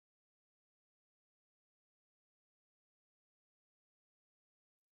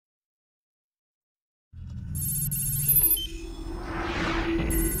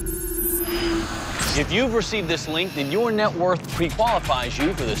If you've received this link, then your net worth pre-qualifies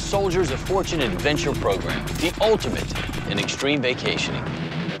you for the Soldiers of Fortune Adventure Program, the ultimate in extreme vacationing.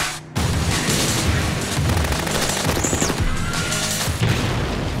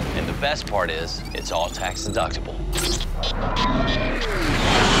 And the best part is, it's all tax deductible.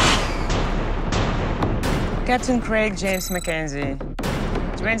 Captain Craig James Mackenzie,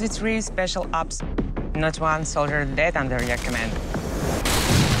 23 special ops, not one soldier dead under your command.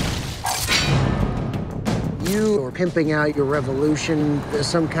 You are pimping out your revolution as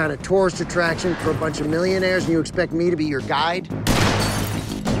some kind of tourist attraction for a bunch of millionaires, and you expect me to be your guide?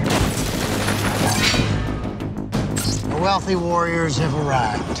 The wealthy warriors have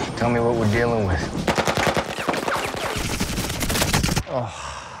arrived. Tell me what we're dealing with. Oh.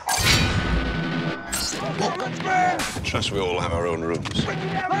 Trust we all have our own rooms.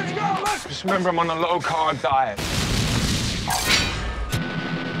 Let's go! Just remember, I'm on a low-carb diet.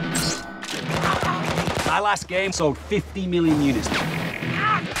 Our last game sold 50 million units.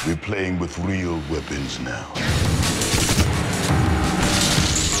 We're playing with real weapons now.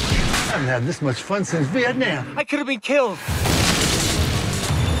 I haven't had this much fun since Vietnam. I could have been killed.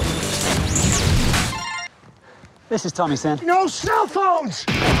 This is Tommy, Sen. No cell phones!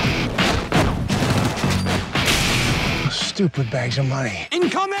 Stupid bags of money.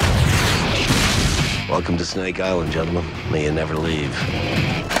 Incoming! Welcome to Snake Island, gentlemen. May you never leave.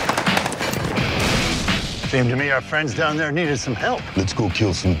 Seemed to me our friends down there needed some help. Let's go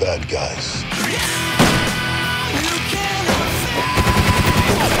kill some bad guys.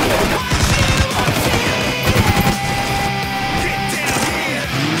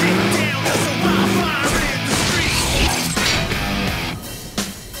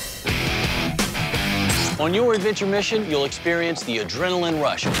 On your adventure mission, you'll experience the adrenaline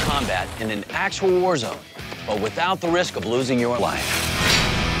rush of combat in an actual war zone, but without the risk of losing your life.